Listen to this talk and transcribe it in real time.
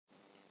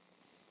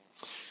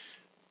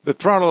The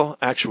throttle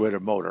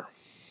actuator motor,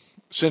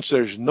 since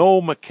there's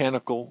no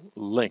mechanical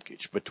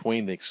linkage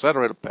between the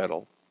accelerator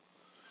pedal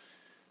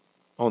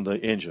on the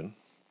engine,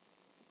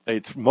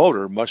 a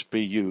motor must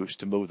be used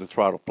to move the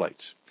throttle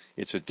plates.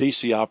 It's a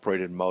DC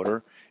operated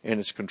motor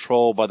and it's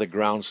controlled by the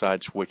ground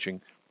side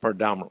switching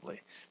predominantly.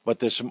 But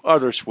there's some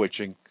other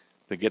switching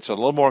that gets a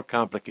little more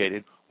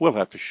complicated. We'll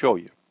have to show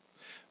you.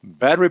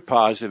 Battery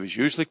positive is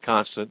usually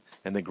constant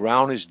and the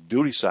ground is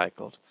duty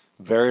cycled,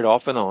 varied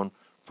off and on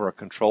for a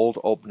controlled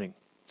opening.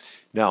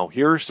 Now,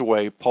 here's the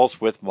way pulse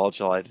width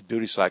modulated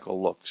duty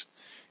cycle looks,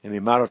 and the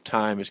amount of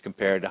time is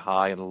compared to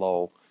high and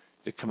low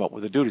to come up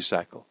with a duty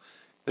cycle.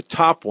 The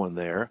top one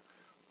there,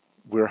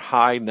 we're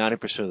high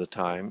 90% of the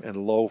time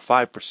and low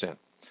 5%.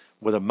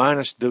 With a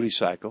minus duty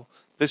cycle,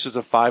 this is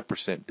a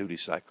 5% duty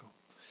cycle.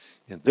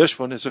 And this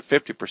one is a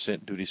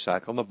 50% duty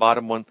cycle, and the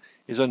bottom one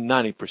is a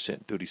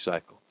 90% duty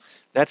cycle.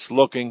 That's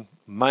looking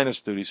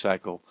minus duty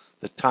cycle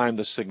the time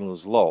the signal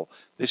is low.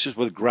 This is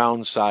with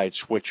ground side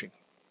switching.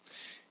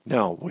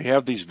 Now, we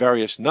have these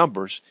various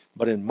numbers,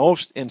 but in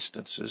most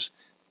instances,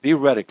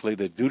 theoretically,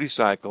 the duty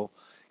cycle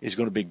is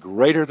going to be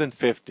greater than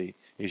 50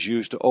 is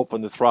used to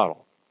open the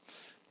throttle.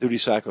 Duty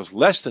cycles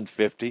less than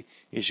 50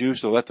 is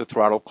used to let the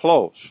throttle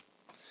close.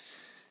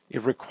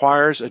 It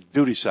requires a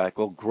duty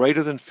cycle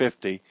greater than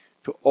 50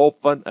 to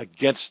open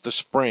against the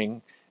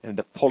spring and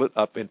to pull it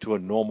up into a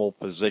normal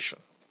position.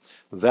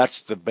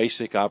 That's the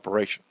basic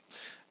operation.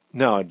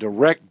 Now, a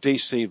direct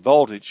DC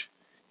voltage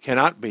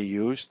cannot be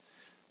used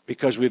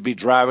because we'd be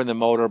driving the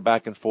motor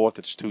back and forth.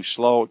 It's too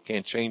slow. It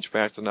can't change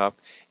fast enough,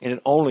 and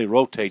it only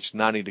rotates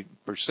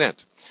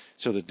 90%.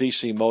 So the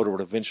DC motor would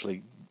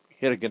eventually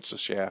hit against the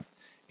shaft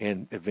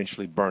and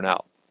eventually burn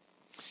out.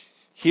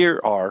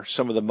 Here are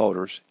some of the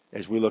motors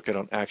as we look at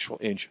on actual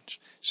engines.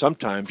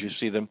 Sometimes you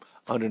see them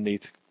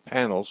underneath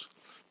panels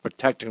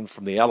protecting them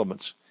from the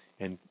elements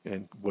and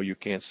where you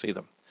can't see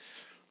them.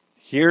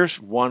 Here's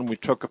one we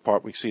took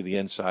apart. We see the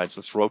insides.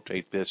 Let's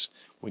rotate this.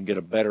 We can get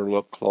a better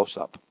look close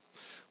up.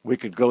 We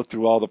could go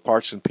through all the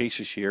parts and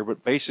pieces here,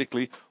 but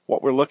basically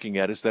what we're looking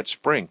at is that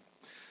spring.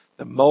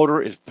 The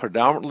motor is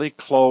predominantly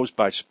closed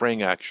by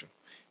spring action,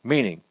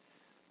 meaning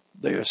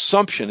the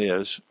assumption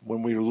is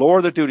when we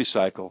lower the duty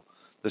cycle,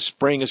 the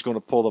spring is going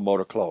to pull the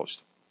motor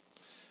closed.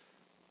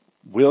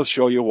 We'll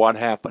show you what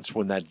happens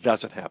when that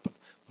doesn't happen.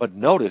 But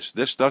notice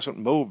this doesn't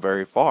move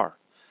very far.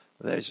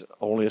 There's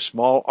only a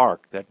small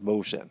arc that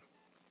moves in.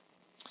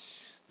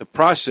 The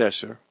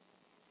processor,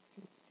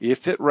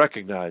 if it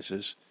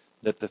recognizes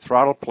that the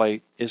throttle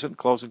plate isn't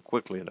closing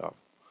quickly enough,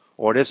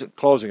 or it isn't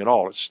closing at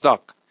all, it's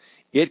stuck,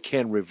 it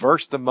can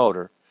reverse the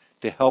motor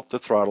to help the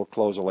throttle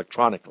close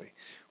electronically.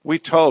 We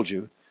told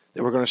you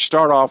that we're going to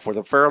start off with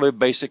a fairly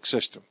basic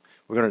system.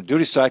 We're going to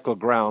duty cycle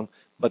ground,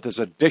 but there's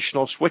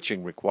additional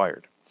switching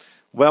required.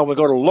 Well, we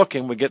go to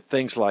looking, we get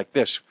things like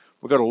this.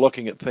 We go to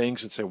looking at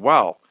things and say,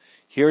 wow,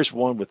 here's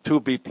one with 2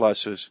 B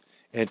pluses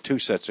and 2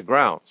 sets of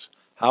grounds.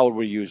 How would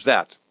we use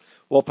that?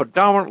 Well,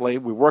 predominantly,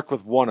 we work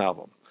with one of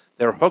them.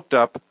 They're hooked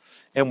up,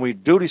 and we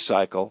duty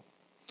cycle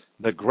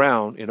the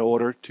ground in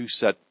order to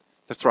set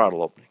the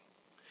throttle opening.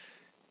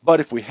 But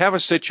if we have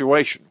a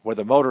situation where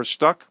the motor is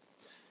stuck,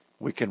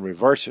 we can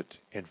reverse it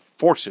and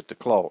force it to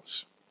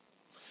close.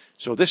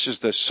 So this is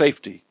the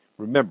safety.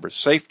 Remember,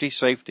 safety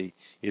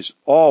is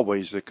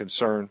always the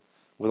concern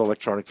with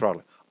electronic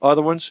throttling.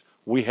 Other ones,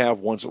 we have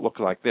ones that look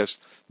like this.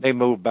 They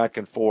move back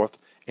and forth,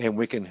 and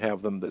we can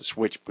have them that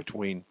switch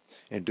between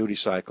and duty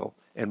cycle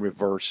and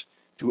reverse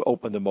to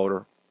open the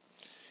motor.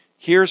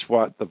 Here's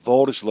what the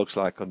voltage looks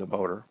like on the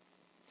motor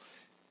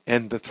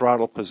and the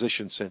throttle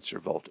position sensor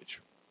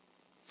voltage.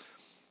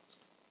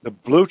 The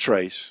blue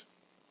trace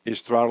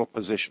is throttle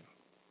position.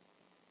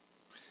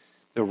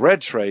 The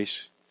red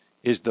trace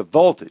is the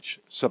voltage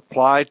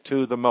supplied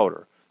to the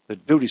motor, the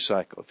duty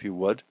cycle, if you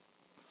would.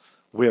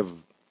 We have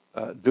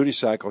a duty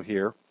cycle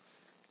here.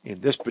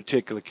 In this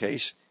particular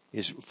case,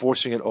 is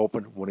forcing it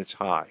open when it's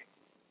high.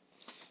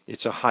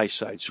 It's a high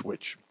side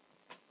switch.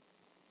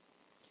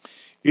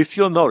 If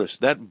you'll notice,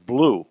 that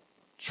blue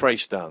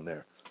trace down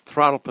there,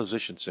 throttle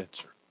position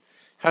sensor,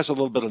 has a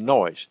little bit of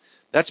noise.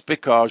 That's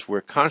because we're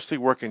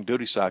constantly working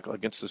duty cycle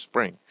against the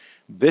spring.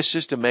 This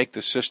is to make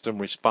the system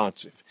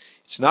responsive.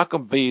 It's not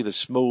going to be the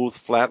smooth,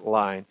 flat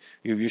line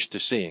you're used to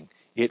seeing.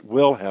 It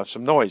will have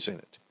some noise in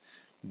it.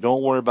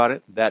 Don't worry about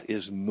it. That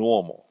is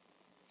normal.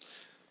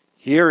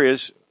 Here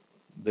is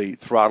the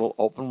throttle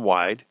open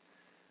wide.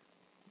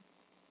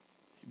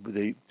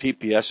 The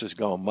TPS has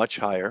gone much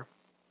higher.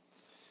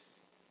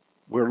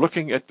 We're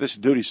looking at this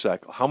duty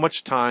cycle. How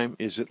much time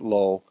is it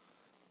low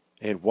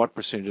and what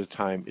percentage of the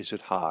time is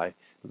it high?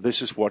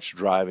 This is what's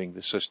driving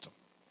the system.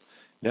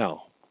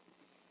 Now,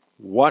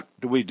 what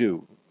do we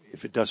do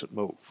if it doesn't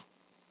move?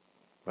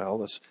 Well,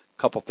 there's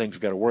a couple things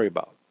we've got to worry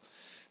about.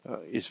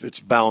 If it's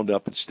bound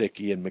up and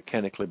sticky and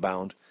mechanically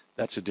bound,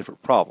 that's a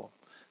different problem.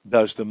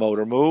 Does the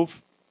motor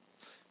move?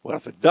 Well,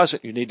 if it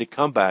doesn't, you need to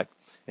come back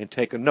and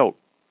take a note.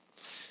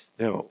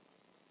 Now,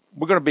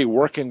 we're going to be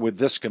working with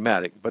this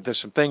schematic, but there's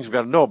some things we've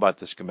got to know about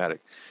this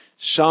schematic.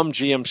 Some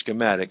GM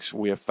schematics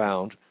we have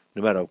found,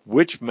 no matter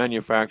which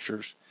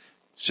manufacturer's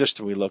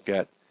system we look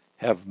at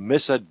have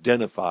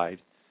misidentified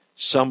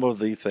some of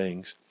the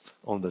things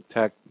on the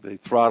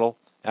throttle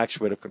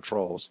actuator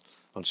controls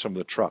on some of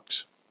the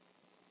trucks.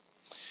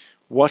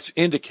 What's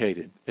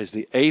indicated is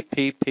the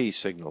APP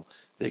signal,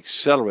 the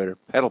accelerator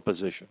pedal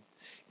position,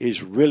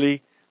 is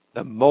really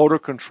the motor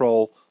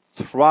control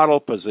throttle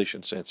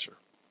position sensor.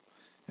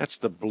 That's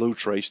the blue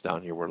trace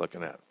down here we're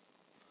looking at.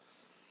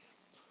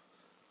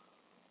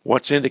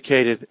 What's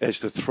indicated as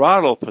the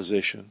throttle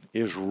position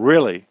is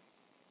really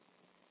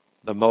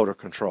the motor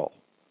control.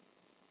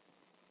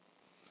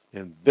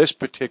 In this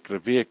particular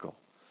vehicle,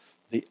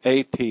 the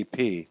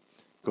APP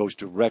goes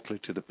directly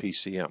to the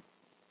PCM.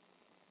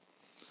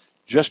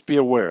 Just be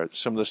aware that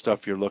some of the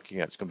stuff you're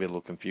looking at is going to be a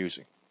little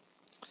confusing.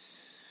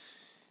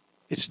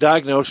 It's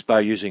diagnosed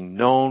by using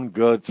known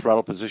good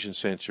throttle position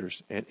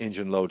sensors and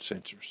engine load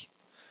sensors.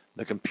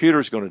 The computer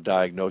is going to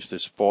diagnose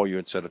this for you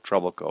and set a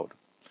trouble code.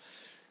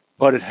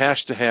 But it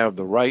has to have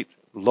the right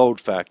load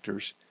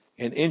factors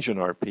and engine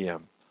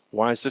RPM.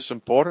 Why is this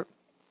important?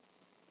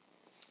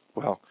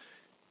 Well,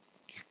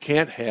 you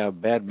can't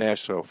have bad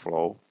mass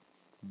flow,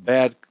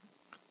 bad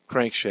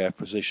crankshaft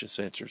position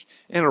sensors,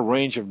 and a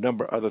range of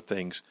number of other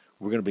things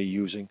we're going to be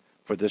using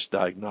for this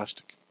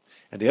diagnostic.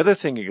 And the other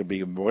thing you're going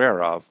to be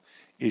aware of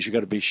is you've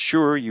got to be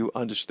sure you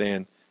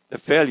understand the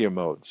failure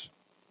modes.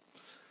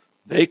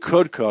 They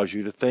could cause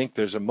you to think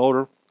there's a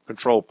motor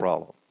control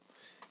problem,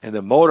 and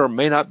the motor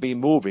may not be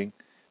moving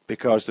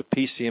because the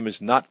PCM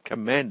is not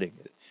commanding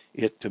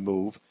it to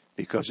move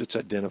because it's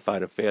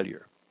identified a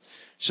failure.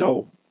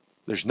 So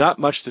there's not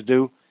much to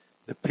do.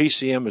 The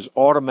PCM is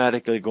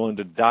automatically going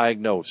to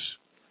diagnose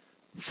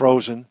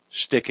frozen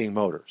sticking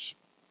motors.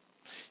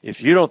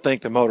 If you don't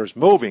think the motor's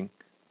moving,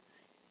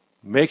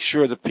 make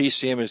sure the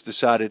PCM has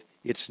decided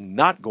it's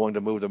not going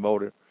to move the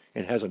motor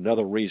and has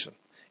another reason,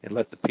 and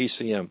let the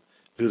PCM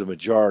do the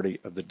majority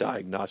of the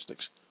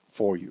diagnostics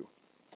for you.